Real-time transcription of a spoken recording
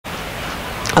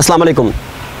अस्सलाम वालेकुम।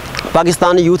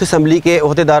 Pakistan youth assembly के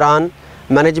अहदेदारान,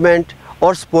 मैनेजमेंट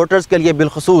और सपोर्टर्स के लिए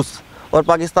बिलखसूस और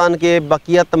पाकिस्तान के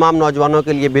बाकिया तमाम नौजवानों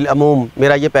के लिए बिलअमूम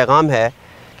मेरा ये पैगाम है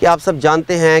कि आप सब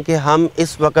जानते हैं कि हम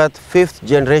इस वक्त 5th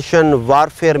जनरेशन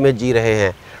वारफेयर में जी रहे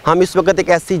हैं। हम इस वक्त एक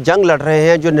ऐसी जंग लड़ रहे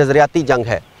हैं जो नज़रियाती जंग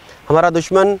है। हमारा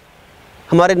दुश्मन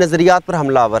हमारे नज़रियात पर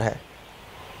हमलावर है।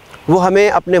 वो हमें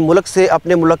अपने मुल्क से,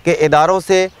 अपने मुल्क के इदारों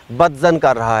से बदज़न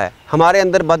कर रहा है, हमारे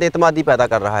अंदर बदएतमादी पैदा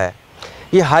कर रहा है।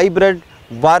 ये हाइब्रिड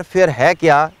वारफेयर है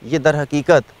क्या? ये दर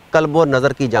हकीकत कल्ब और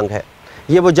नज़र की जंग है।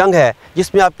 ये वो जंग है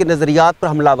जिसमें आपके नज़रियात पर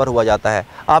हमलावर हुआ जाता है।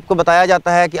 आपको बताया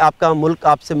जाता है कि आपका मुल्क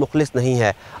आपसे मुखलिस नहीं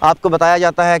है। आपको बताया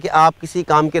जाता है कि आप किसी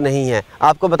काम के नहीं हैं।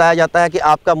 आपको बताया जाता है कि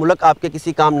आपका मुल्क आपके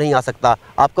किसी काम नहीं आ सकता।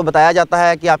 आपको बताया जाता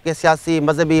है कि आपके सियासी,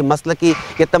 मजहबी, मसलकी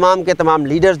के तमाम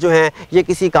लीडर्स जो हैं ये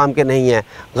किसी काम के नहीं हैं।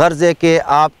 गर्ज़े के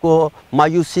आपको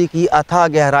मायूसी की अथाह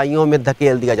गहराइयों में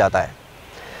धकेल दिया जाता है।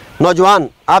 नौजवान,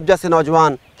 आप जैसे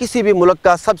नौजवान किसी भी मुल्क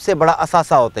का सबसे बड़ा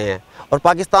असासा होते हैं और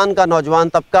पाकिस्तान का नौजवान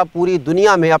तबका पूरी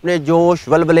दुनिया में अपने जोश,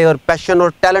 वलवले और पैशन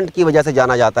और टैलेंट की वजह से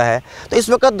जाना जाता है। तो इस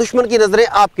वक्त दुश्मन की नज़रें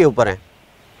आपके ऊपर हैं।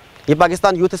 ये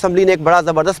पाकिस्तान यूथ असम्बली ने एक बड़ा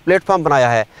ज़बरदस्त प्लेटफॉर्म बनाया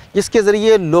है जिसके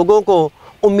ज़रिए लोगों को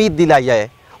उम्मीद दिलाई जाए,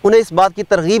 उन्हें इस बात की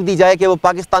तरगीब दी जाए कि वो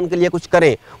पाकिस्तान के लिए कुछ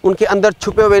करें। उनके अंदर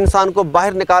छुपे हुए इंसान को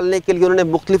बाहर निकालने के लिए उन्होंने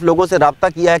मुख्तलिफ़ लोगों से रब्ता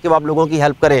किया है कि वो आप लोगों की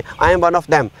हेल्प करें। I am one of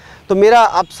them. तो मेरा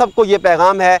आप सबको ये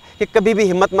पैगाम है कि कभी भी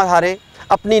हिम्मत मत हारें,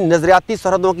 अपनी नज़रियाती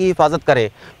सरहदों की हिफाजत करें।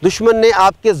 दुश्मन ने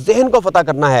आपके जहन को फ़तह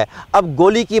करना है। अब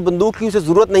गोली की, बंदूक की उसे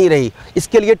ज़रूरत नहीं रही।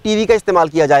 इसके लिए टीवी का इस्तेमाल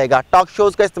किया जाएगा, टॉक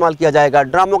शोज़ का इस्तेमाल किया जाएगा,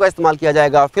 ड्रामों का इस्तेमाल किया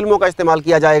जाएगा, फिल्मों का इस्तेमाल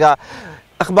किया जाएगा,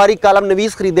 अखबारी कालम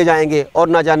नवीस ख़रीदे जाएंगे और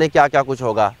ना जाने क्या क्या कुछ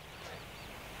होगा।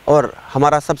 और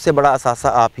हमारा सबसे बड़ा असासा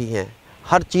आप ही हैं।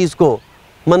 हर चीज़ को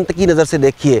मंतकी नज़र से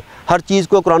देखिए, हर चीज़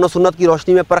को कुरान और सुन्नत की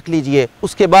रोशनी में परख लीजिए,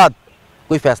 उसके बाद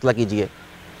कोई फ़ैसला कीजिए।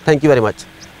 Thank you very much.